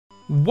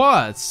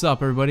What's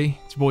up, everybody?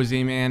 It's your boy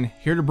Z-mann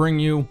here to bring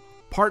you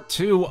part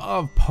 2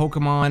 of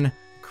Pokemon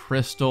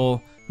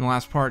Crystal. In the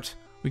last part,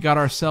 we got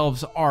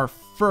ourselves our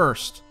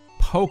first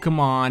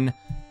Pokemon,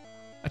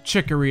 a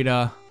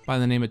Chikorita by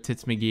the name of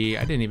Tits McGee.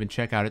 I didn't even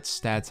check out its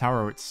stats. How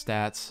are its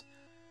stats?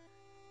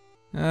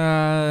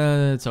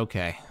 It's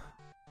okay.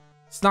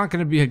 It's not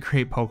going to be a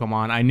great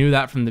Pokemon. I knew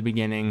that from the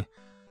beginning.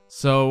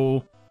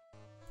 So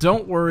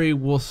don't worry,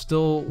 we'll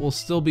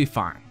still be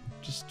fine.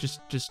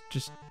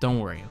 Just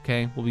don't worry,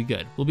 okay? We'll be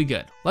good. We'll be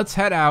good. Let's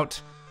head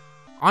out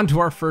onto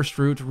our first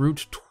route,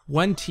 Route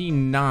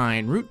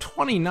 29. Route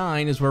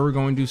 29 is where we're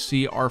going to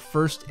see our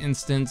first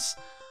instance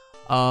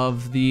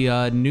of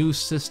the new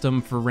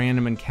system for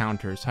random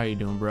encounters. How you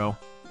doing, bro?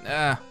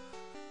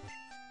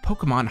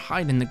 Pokemon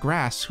hide in the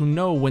grass. Who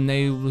knows when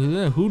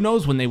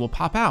they will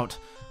pop out?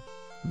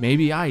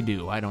 Maybe I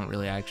do. I don't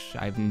really I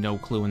have no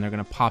clue when they're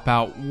gonna pop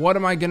out. What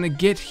am I gonna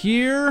get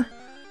here?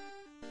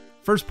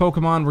 First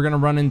Pokemon we're gonna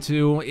run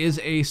into is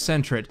a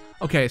Sentret.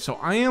 Okay, so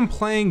I am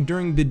playing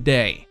during the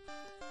day.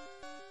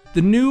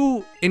 The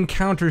new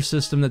encounter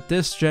system that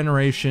this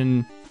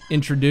generation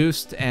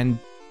introduced and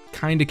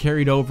kind of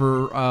carried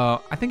over,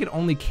 I think it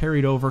only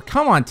carried over,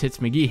 come on Tits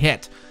McGee,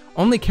 hit!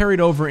 Only carried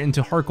over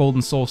into Heart Gold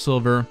and Soul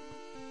Silver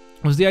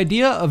was the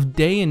idea of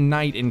day and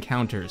night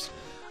encounters.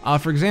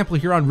 For example,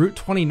 here on Route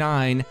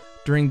 29,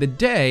 during the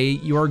day,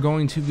 you are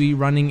going to be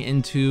running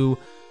into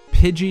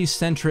Pidgey,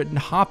 Sentret, and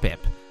Hoppip.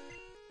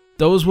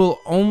 Those will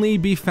only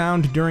be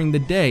found during the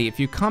day. If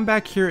you come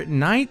back here at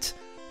night,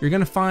 you're going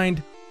to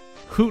find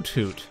Hoot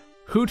Hoot.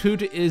 Hoot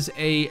Hoot is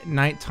a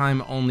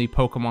nighttime only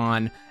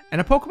Pokemon,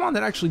 and a Pokemon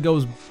that actually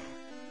goes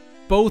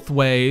both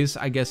ways.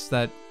 I guess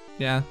that,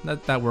 yeah,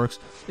 that works.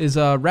 Is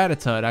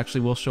Rattata. It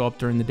actually will show up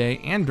during the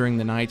day and during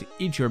the night.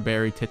 Eat your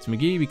berry, Tits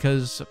McGee,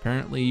 because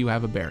apparently you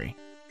have a berry.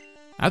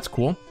 That's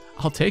cool.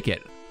 I'll take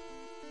it.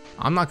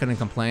 I'm not going to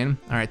complain.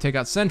 All right, take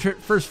out Sentret.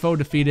 First foe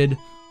defeated.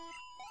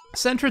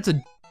 Sentret's a...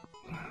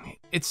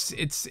 It's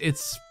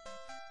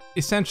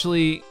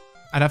essentially...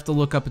 I'd have to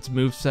look up its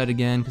moveset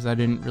again because I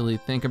didn't really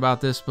think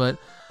about this, but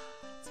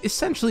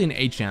essentially an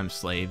HM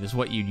slave is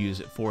what you'd use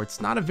it for.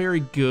 It's not a very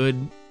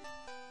good...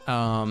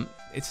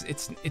 It's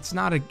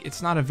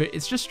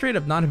just straight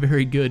up not a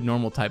very good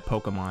normal type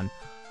Pokemon.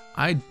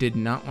 I did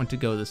not want to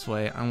go this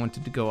way. I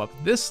wanted to go up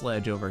this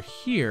ledge over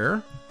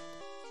here.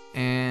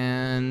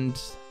 And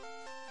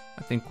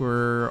I think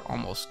we're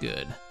almost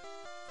good.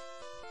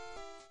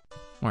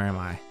 Where am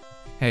I?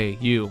 Hey,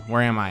 you,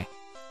 where am I? I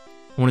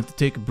wanted to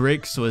take a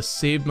break, so I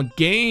saved my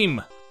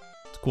game.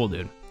 It's cool,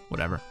 dude.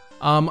 Whatever.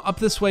 Up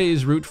this way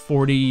is Route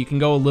 40. You can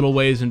go a little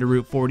ways into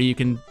Route 40. You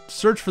can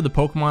search for the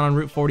Pokemon on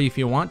Route 40 if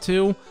you want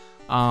to.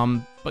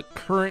 But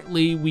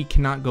currently, we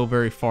cannot go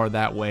very far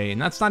that way,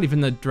 and that's not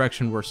even the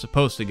direction we're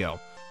supposed to go.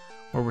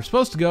 Where we're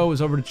supposed to go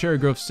is over to Cherry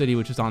Grove City,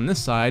 which is on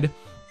this side.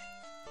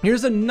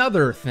 Here's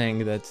another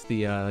thing that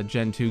the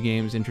Gen 2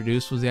 games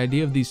introduced, was the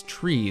idea of these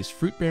trees,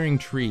 fruit-bearing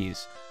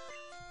trees.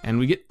 And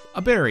we get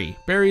a berry.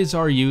 Berries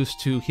are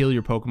used to heal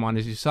your Pokemon,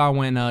 as you saw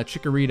when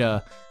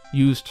Chikorita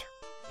used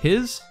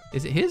his...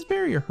 Is it his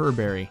berry or her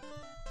berry?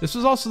 This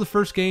was also the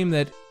first game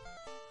that...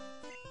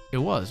 It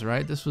was,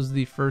 right? This was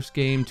the first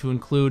game to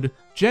include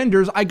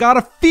genders. I got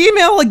a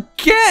female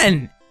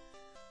again!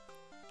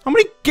 How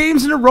many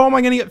games in a row am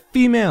I going to get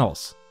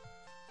females?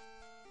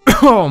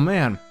 Oh,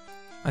 man.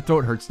 My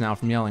throat hurts now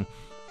from yelling.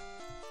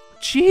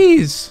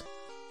 Jeez!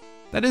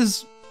 That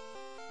is...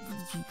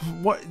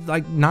 what,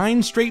 like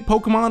 9 straight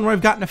Pokemon where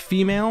I've gotten a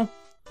female?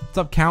 What's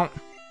up, Count?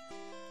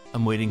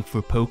 I'm waiting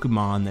for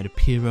Pokemon that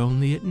appear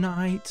only at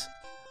night.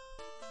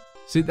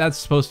 See, that's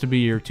supposed to be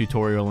your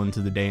tutorial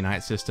into the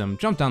day-night system.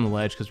 Jump down the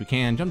ledge because we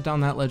can. Jump down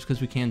that ledge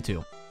because we can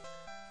too.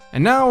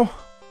 And now,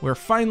 we're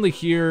finally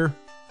here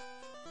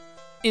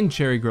in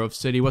Cherry Grove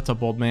City. What's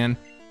up, old man?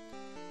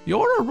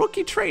 You're a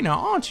rookie trainer,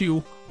 aren't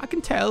you? I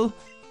can tell.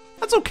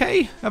 That's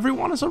okay.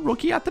 Everyone is a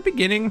rookie at the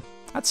beginning.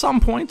 At some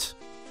point.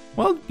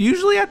 Well,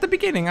 usually at the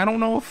beginning. I don't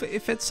know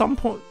if at some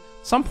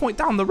point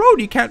down the road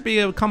you can't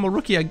become a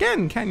rookie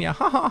again, can you?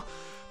 Haha.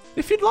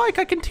 If you'd like,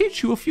 I can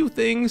teach you a few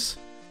things.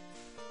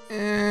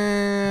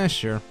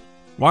 Sure.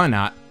 Why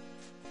not?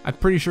 I'm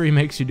pretty sure he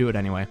makes you do it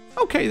anyway.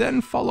 Okay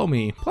then, follow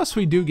me. Plus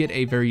we do get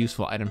a very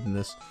useful item from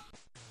this.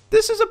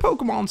 This is a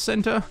Pokemon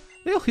Center.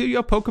 They'll heal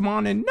your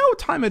Pokemon in no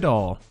time at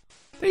all.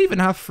 They even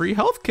have free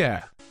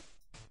healthcare.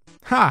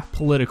 Ha!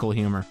 Political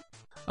humor.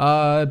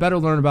 Better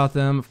learn about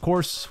them. Of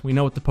course, we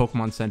know what the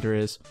Pokemon Center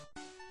is.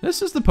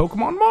 This is the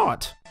Pokemon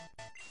Mart.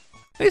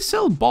 They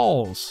sell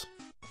balls.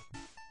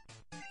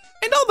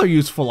 And other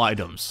useful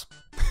items.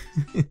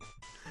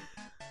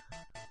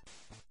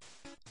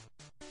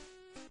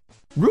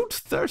 Route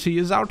 30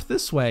 is out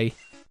this way.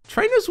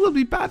 Trainers will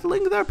be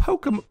battling their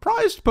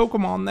prized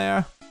Pokemon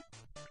there.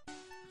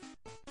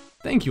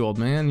 Thank you, old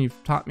man.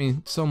 You've taught me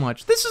so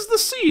much. This is the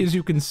sea, as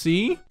you can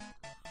see.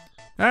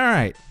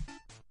 Alright.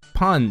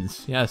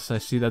 Puns. Yes, I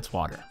see that's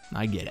water.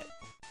 I get it.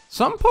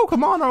 Some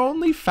Pokemon are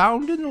only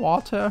found in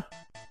water.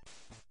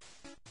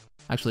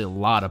 Actually, a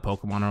lot of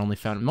Pokemon are only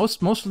found...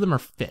 Most of them are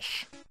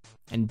fish.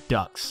 And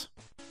ducks.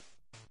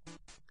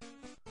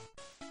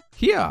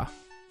 Here,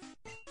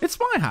 it's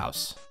my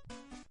house.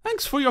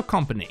 Thanks for your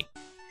company.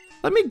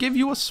 Let me give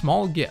you a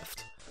small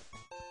gift.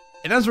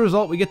 And as a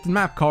result, we get the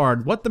map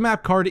card. What the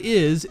map card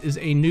is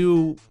a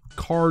new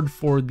card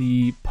for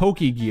the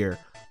Pokegear.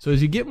 So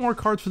as you get more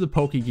cards for the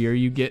Pokegear,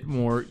 you get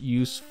more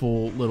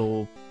useful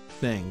little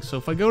things. So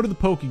if I go to the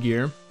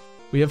Pokegear,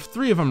 we have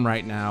 3 of them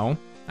right now.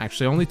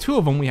 Actually, only 2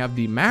 of them. We have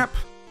the map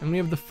and we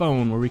have the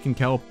phone where we can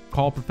call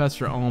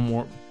Professor Elm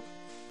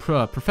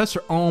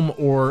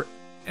or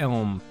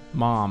Elm,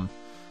 Mom.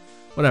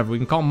 Whatever, we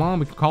can call Mom,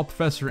 we can call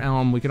Professor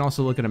Elm, we can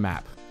also look at a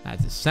map.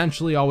 That's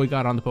essentially all we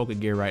got on the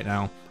Pokegear right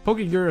now.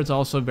 Pokegear is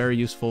also very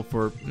useful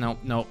for,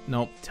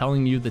 nope,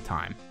 telling you the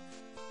time.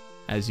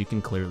 As you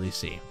can clearly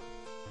see.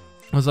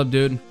 What's up,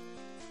 dude?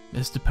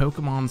 Mr.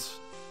 Pokemon's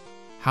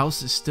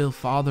house is still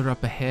farther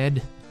up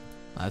ahead.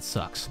 That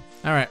sucks.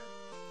 Alright,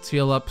 let's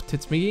heal up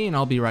Tits McGee and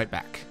I'll be right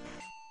back.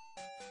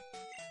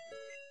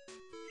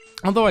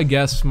 Although I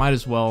guess, might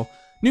as well.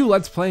 New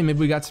Let's Play, maybe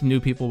we got some new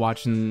people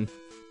watching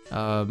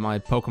my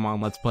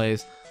Pokemon Let's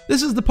Plays.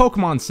 This is the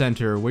Pokemon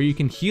Center, where you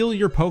can heal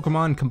your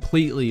Pokemon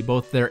completely,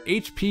 both their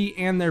HP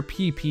and their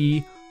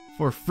PP,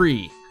 for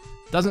free.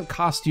 Doesn't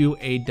cost you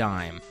a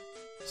dime.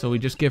 So we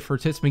just give her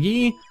Tits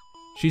McGee,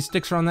 she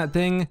sticks around that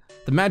thing,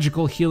 the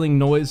magical healing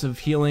noise of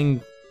healing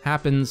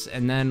happens,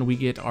 and then we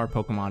get our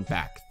Pokemon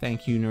back.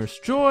 Thank you, Nurse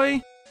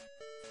Joy.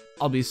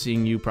 I'll be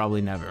seeing you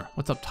probably never.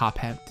 What's up, Top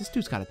Hat? This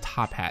dude's got a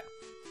top hat.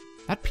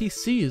 That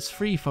PC is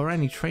free for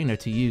any trainer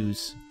to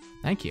use.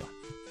 Thank you.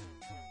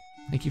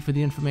 Thank you for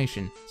the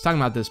information. It's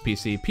talking about this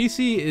PC.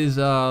 PC is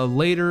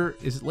later.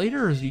 Is it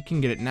later, or you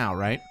can get it now,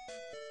 right?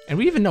 And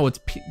we even know it's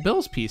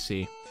Bill's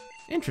PC.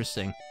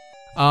 Interesting.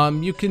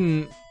 You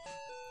can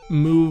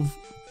move.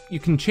 You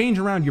can change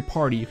around your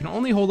party. You can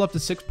only hold up to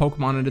 6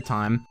 Pokemon at a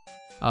time.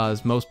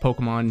 As most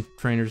Pokemon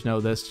trainers know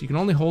this, you can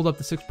only hold up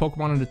to 6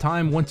 Pokemon at a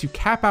time. Once you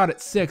cap out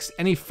at 6,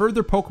 any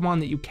further Pokemon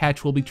that you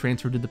catch will be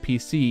transferred to the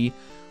PC,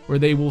 where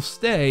they will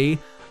stay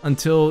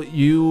until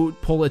you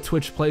pull a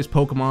Twitch Plays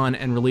Pokemon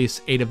and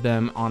release 8 of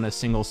them on a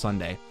single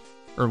Sunday.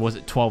 Or was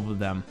it 12 of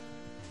them?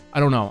 I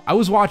don't know. I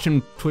was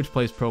watching Twitch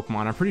Plays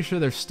Pokemon. I'm pretty sure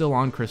they're still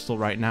on Crystal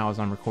right now as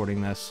I'm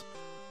recording this.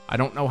 I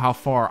don't know how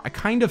far. I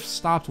kind of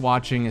stopped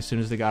watching as soon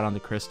as they got on the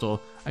Crystal.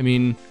 I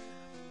mean,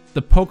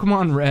 the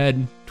Pokemon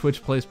Red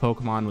Twitch Plays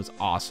Pokemon was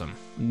awesome.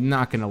 I'm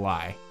not gonna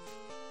lie.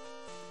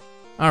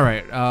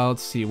 Alright,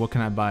 let's see. What can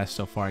I buy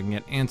so far? I can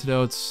get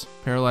antidotes,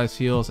 paralyzed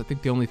heals. I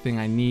think the only thing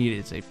I need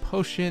is a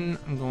potion.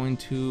 I want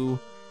to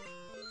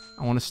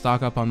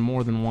stock up on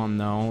more than one,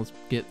 though. Let's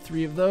get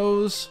 3 of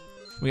those.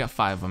 We got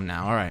 5 of them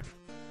now. Alright.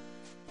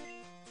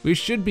 We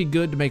should be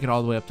good to make it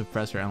all the way up to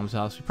Professor Elm's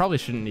house. We probably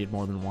shouldn't need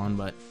more than one,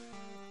 but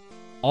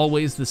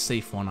always the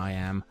safe one I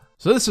am.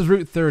 So this is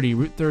Route 30.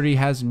 Route 30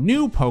 has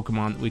new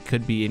Pokemon that we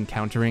could be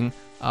encountering.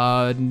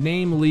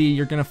 Namely,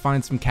 you're going to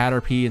find some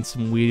Caterpie and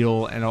some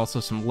Weedle and also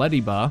some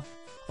Leddyba.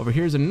 Over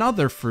here's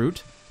another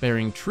fruit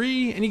bearing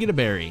tree, and you get a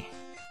berry.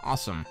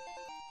 Awesome.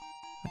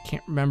 I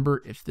can't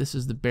remember if this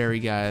is the berry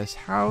guy's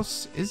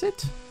house. Is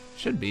it?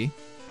 Should be.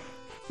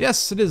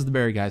 Yes, it is the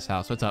berry guy's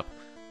house. What's up?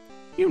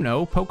 You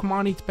know,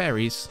 Pokemon eat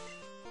berries.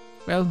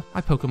 Well, my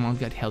Pokemon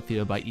got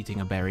healthier by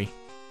eating a berry.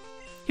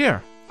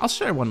 Here, I'll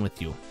share one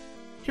with you.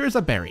 Here's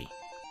a berry.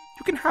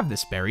 You can have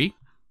this berry,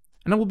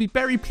 and I will be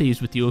very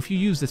pleased with you if you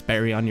use this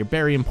berry on your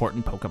very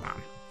important Pokemon.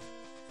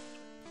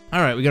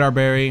 Alright, we got our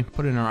berry.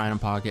 Put it in our item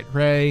pocket.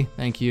 Hooray.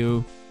 Thank you.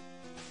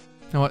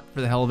 You know what?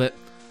 For the hell of it.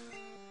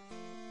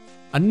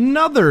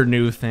 Another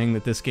new thing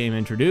that this game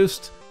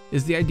introduced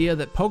is the idea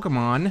that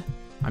Pokemon...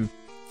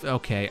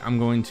 I'm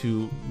going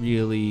to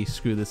really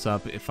screw this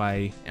up if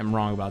I am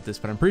wrong about this,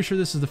 but I'm pretty sure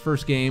this is the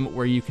first game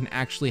where you can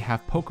actually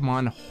have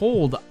Pokemon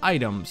hold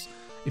items.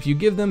 If you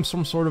give them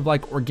some sort of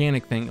like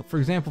organic thing. For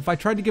example, if I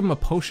tried to give them a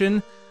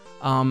potion,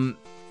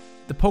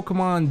 the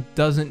Pokemon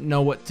doesn't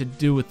know what to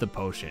do with the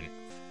potion.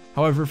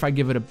 However, if I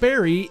give it a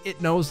berry,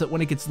 it knows that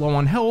when it gets low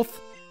on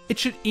health, it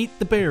should eat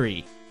the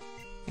berry.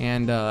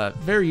 And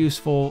very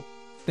useful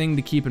thing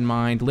to keep in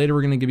mind. Later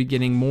we're going to be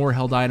getting more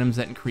held items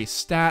that increase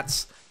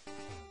stats.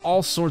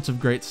 All sorts of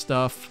great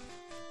stuff.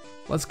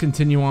 Let's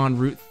continue on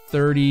Route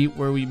 30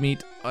 where we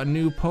meet a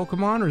new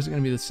Pokemon, or is it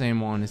going to be the same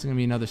one? Is it going to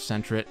be another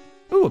Sentret?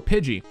 Ooh, a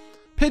Pidgey.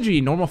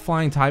 Pidgey, normal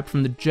flying type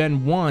from the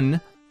Gen 1.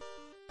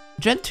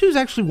 Gen 2 is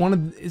actually one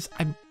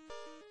of...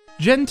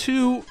 Gen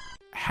 2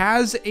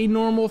 has a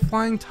normal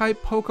flying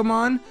type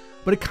Pokemon,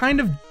 but it kind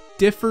of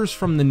differs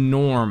from the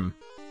norm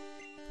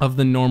of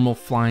the normal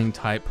flying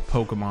type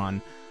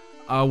Pokemon.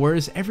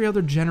 Whereas every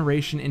other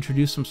generation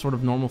introduced some sort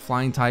of normal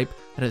flying type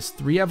that has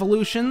 3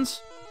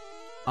 evolutions.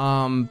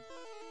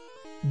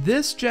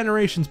 This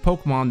generation's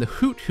Pokemon, the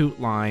Hoot Hoot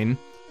line,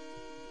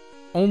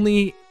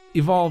 only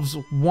evolves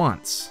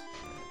once.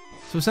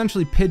 So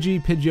essentially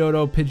Pidgey,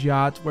 Pidgeotto,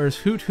 Pidgeot, whereas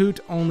Hoot Hoot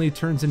only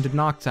turns into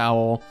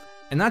Noctowl,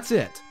 and that's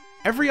it.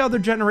 Every other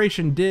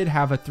generation did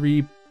have a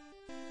 3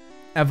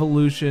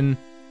 evolution,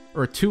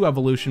 or a 2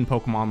 evolution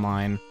Pokemon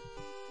line.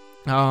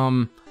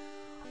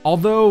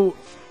 Although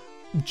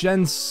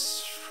Gen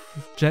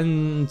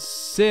Gen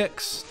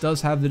 6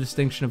 does have the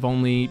distinction of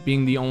only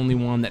being the only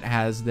one that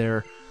has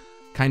their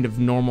kind of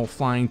normal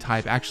flying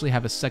type actually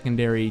have a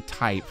secondary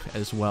type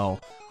as well.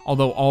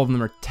 Although all of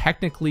them are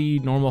technically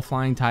normal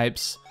flying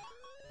types.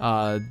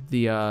 Oh,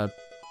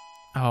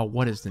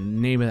 what is the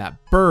name of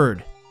that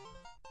bird?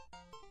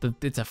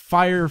 It's a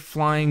fire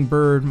flying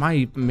bird.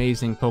 My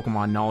amazing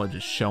Pokemon knowledge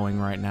is showing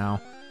right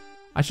now.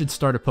 I should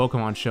start a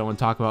Pokemon show and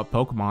talk about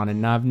Pokemon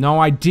and I have no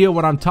idea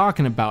what I'm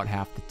talking about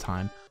half the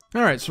time.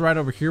 Alright, so right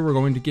over here we're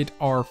going to get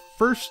our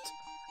first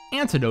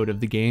antidote of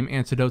the game.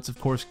 Antidotes, of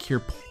course, cure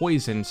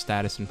poison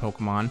status in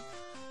Pokemon.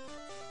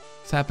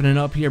 What's happening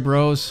up here,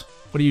 bros?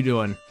 What are you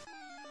doing?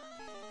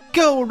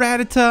 Go,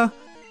 Rattata!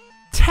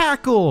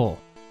 Tackle!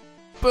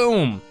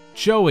 Boom!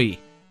 Joey,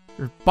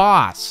 your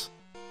boss.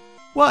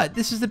 What?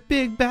 This is a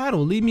big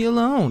battle. Leave me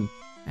alone,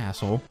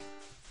 asshole.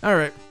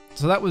 Alright,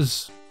 so that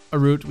was a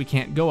route we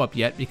can't go up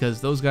yet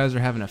because those guys are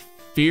having a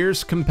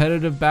fierce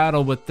competitive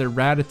battle with their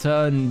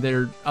Rattata and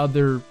their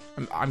other...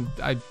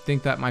 I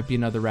think that might be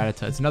another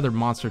Rattata. It's another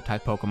monster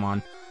type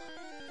Pokemon.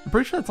 I'm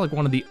pretty sure that's like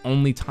one of the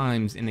only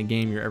times in a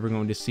game you're ever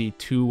going to see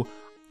two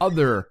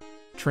other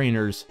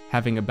trainers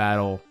having a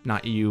battle,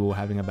 not you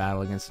having a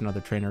battle against another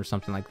trainer or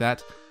something like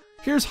that.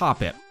 Here's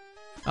Hoppip.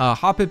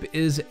 Hoppip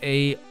is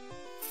a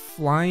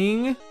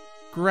flying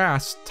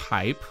grass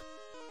type,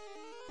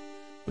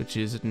 which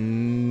is,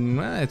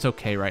 it's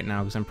okay right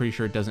now because I'm pretty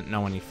sure it doesn't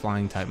know any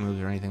flying type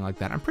moves or anything like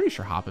that. I'm pretty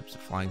sure Hoppip's a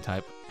flying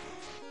type.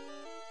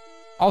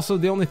 Also,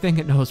 the only thing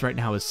it knows right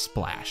now is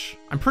Splash.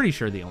 I'm pretty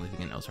sure the only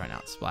thing it knows right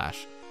now is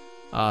Splash.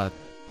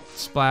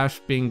 Splash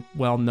being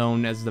well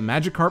known as the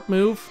Magikarp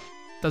move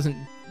doesn't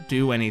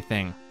do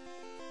anything.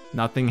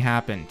 Nothing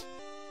happened.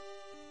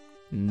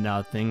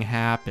 Nothing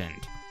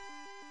happened.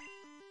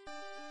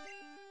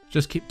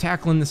 Just keep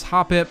tackling this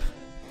Hoppip.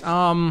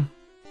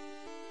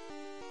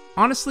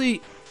 Honestly,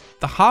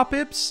 the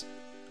Hoppips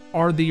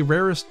are the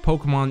rarest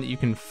Pokemon that you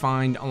can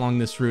find along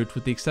this route,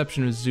 with the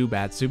exception of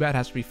Zubat. Zubat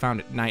has to be found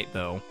at night,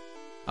 though.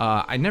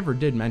 I never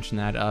did mention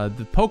that.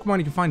 The Pokemon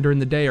you can find during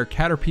the day are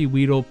Caterpie,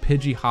 Weedle,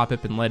 Pidgey,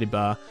 Hoppip, and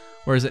Ledybah,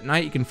 whereas at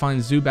night you can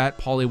find Zubat,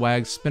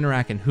 Poliwag,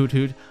 Spinarak, and Hoot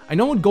Hoot. I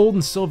know in Gold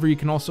and Silver you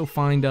can also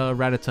find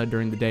Rattata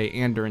during the day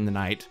and during the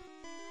night.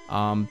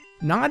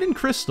 Not in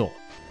Crystal.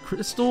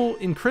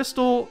 In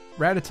Crystal,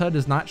 Rattata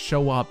does not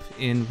show up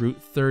in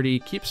Route 30.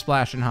 Keep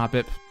splashing,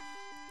 Hoppip.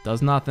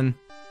 Does nothing.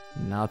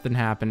 Nothing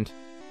happened.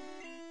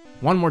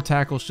 One more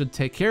tackle should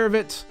take care of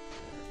it.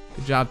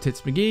 Good job,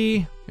 Tits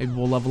McGee. Maybe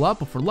we'll level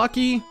up if we're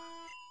lucky.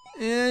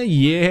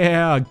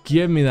 Yeah,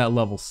 give me that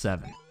level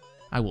 7.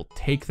 I will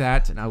take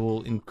that, and I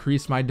will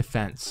increase my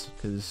defense,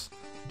 because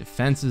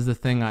defense is the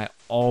thing I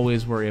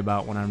always worry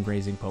about when I'm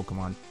raising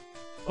Pokemon.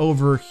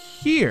 Over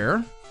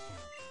here,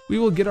 we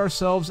will get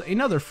ourselves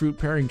another fruit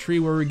pairing tree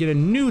where we get a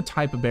new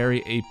type of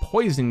berry, a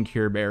poison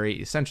cure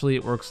berry. Essentially,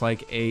 it works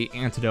like a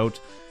antidote.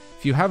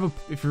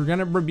 If you're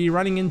gonna be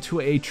running into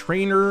a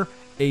trainer,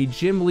 a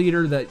gym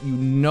leader that you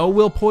know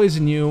will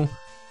poison you,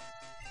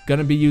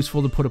 gonna be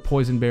useful to put a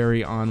poison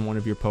berry on one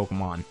of your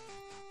Pokemon.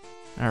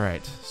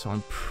 Alright, so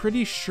I'm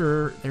pretty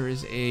sure there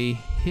is a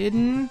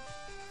hidden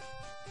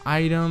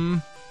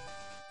item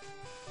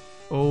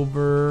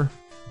over...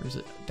 Or is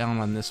it down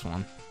on this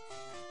one?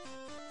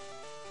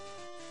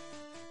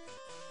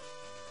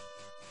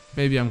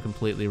 Maybe I'm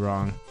completely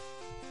wrong.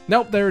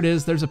 Nope, there it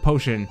is. There's a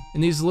potion.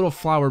 In these little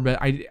flower bed...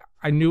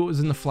 I knew it was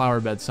in the flower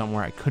bed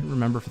somewhere. I couldn't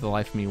remember for the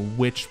life of me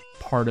which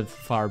part of the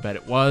flower bed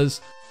it was.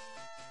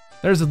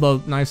 There's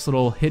a nice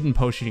little hidden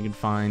potion you can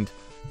find.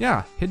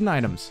 Yeah, hidden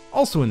items.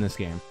 Also in this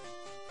game.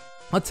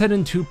 Let's head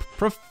into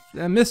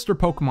Mr.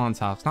 Pokemon's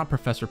house. Not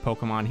Professor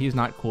Pokemon. He's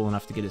not cool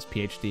enough to get his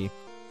PhD.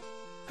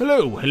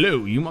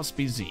 Hello, you must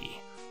be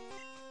Z.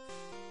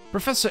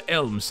 Professor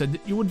Elm said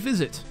that you would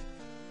visit.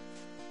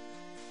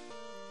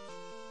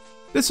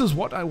 This is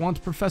what I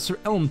want Professor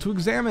Elm to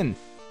examine.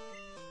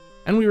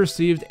 And we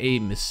received a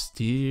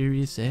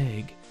mysterious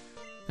egg.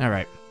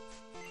 Alright.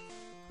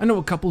 I know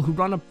a couple who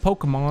run a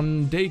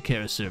Pokemon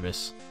daycare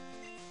service.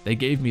 They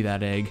gave me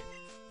that egg.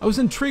 I was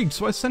intrigued,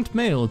 so I sent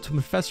mail to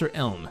Professor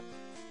Elm.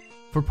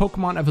 For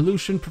Pokemon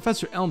evolution,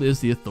 Professor Elm is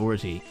the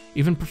authority.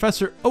 Even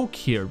Professor Oak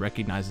here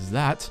recognizes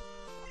that.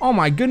 Oh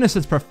my goodness,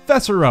 it's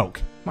Professor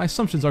Oak! My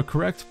assumptions are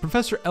correct.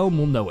 Professor Elm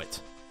will know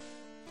it.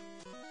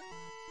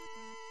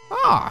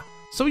 Ah,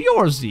 so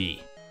you're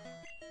Z.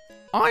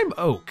 I'm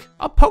Oak,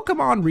 a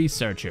Pokemon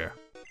researcher.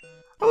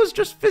 I was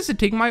just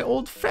visiting my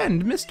old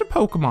friend, Mr.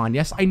 Pokemon.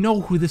 Yes, I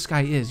know who this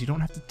guy is. You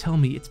don't have to tell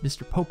me it's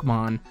Mr.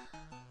 Pokemon.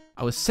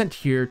 I was sent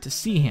here to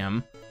see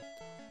him.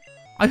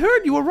 I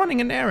heard you were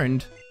running an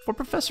errand for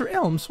Professor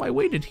Elm, so I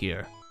waited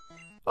here.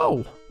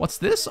 Oh, what's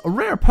this? A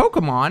rare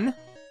Pokemon?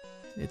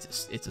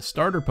 It's a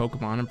starter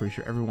Pokemon. I'm pretty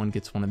sure everyone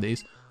gets one of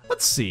these.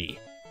 Let's see.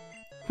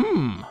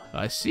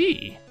 I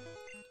see.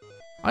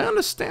 I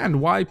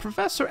understand why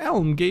Professor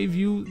Elm gave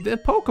you the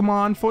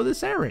Pokemon for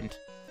this errand.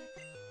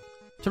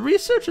 To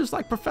researchers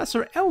like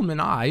Professor Elm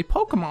and I,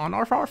 Pokemon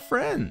are our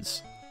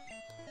friends.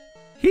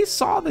 He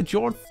saw that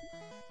you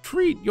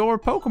treat your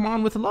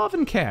Pokemon with love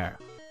and care.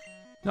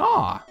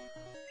 Ah.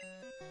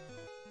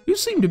 You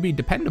seem to be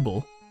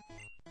dependable.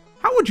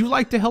 How would you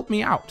like to help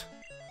me out?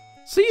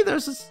 See,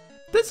 this is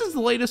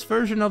the latest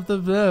version of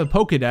the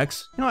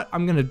Pokédex. You know what?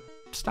 I'm gonna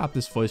stop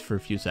this voice for a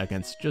few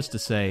seconds just to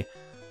say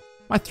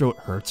my throat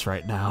hurts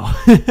right now.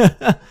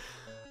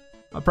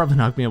 I'll probably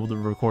not be able to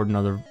record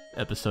another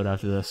episode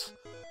after this.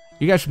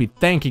 You guys should be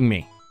thanking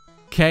me.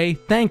 Okay?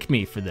 Thank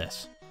me for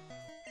this.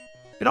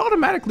 It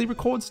automatically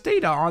records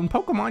data on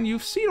Pokemon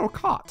you've seen or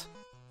caught.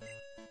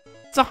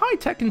 It's a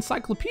high-tech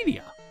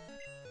encyclopedia.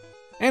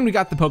 And we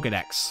got the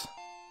Pokédex.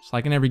 Just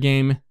like in every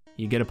game,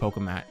 you get a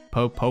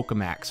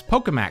Pokédex.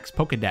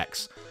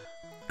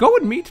 Go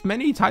and meet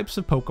many types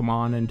of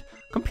Pokemon and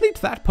complete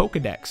that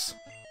Pokédex.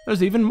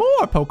 There's even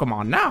more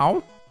Pokemon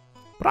now,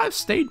 but I've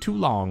stayed too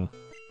long.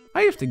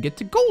 I have to get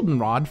to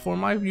Goldenrod for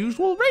my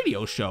usual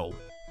radio show.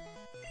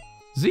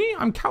 Z,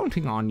 I'm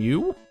counting on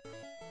you.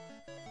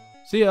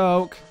 See ya,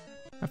 Oak.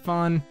 Have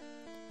fun.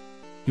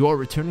 You are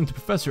returning to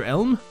Professor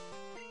Elm?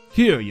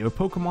 Here, your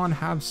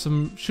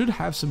Pokemon should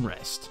have some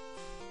rest.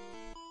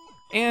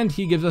 And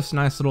he gives us a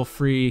nice little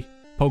free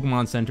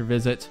Pokemon Center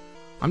visit.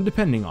 I'm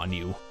depending on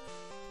you.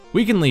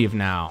 We can leave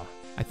now,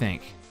 I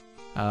think.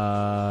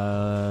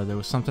 There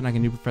was something I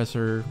can do,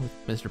 Professor,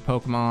 with Mr.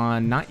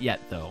 Pokemon. Not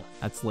yet, though.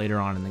 That's later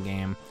on in the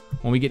game,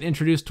 when we get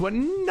introduced to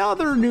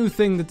another new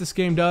thing that this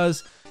game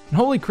does. And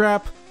holy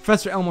crap,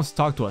 Professor Elm wants to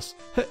talk to us.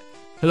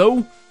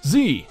 Hello?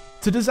 Z,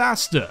 it's a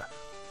disaster.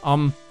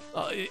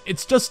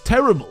 It's just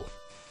terrible.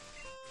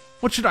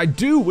 What should I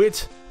do?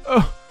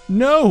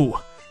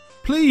 No!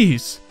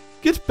 Please,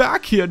 get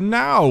back here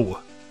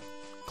now!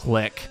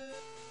 Click.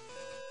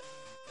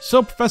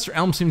 So Professor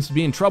Elm seems to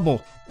be in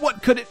trouble.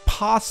 What could it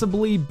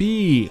possibly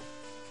be?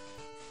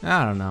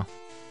 I don't know.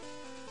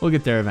 We'll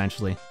get there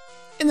eventually.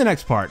 In the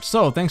next part.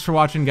 So, thanks for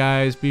watching,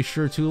 guys. Be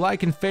sure to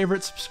like and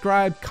favorite,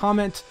 subscribe,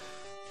 comment,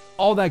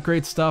 all that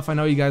great stuff. I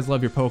know you guys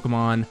love your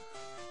Pokemon.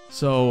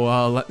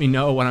 So, let me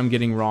know when I'm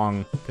getting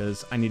wrong,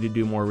 because I need to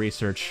do more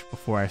research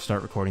before I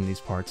start recording these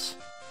parts.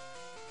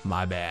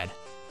 My bad.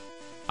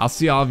 I'll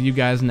see all of you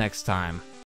guys next time.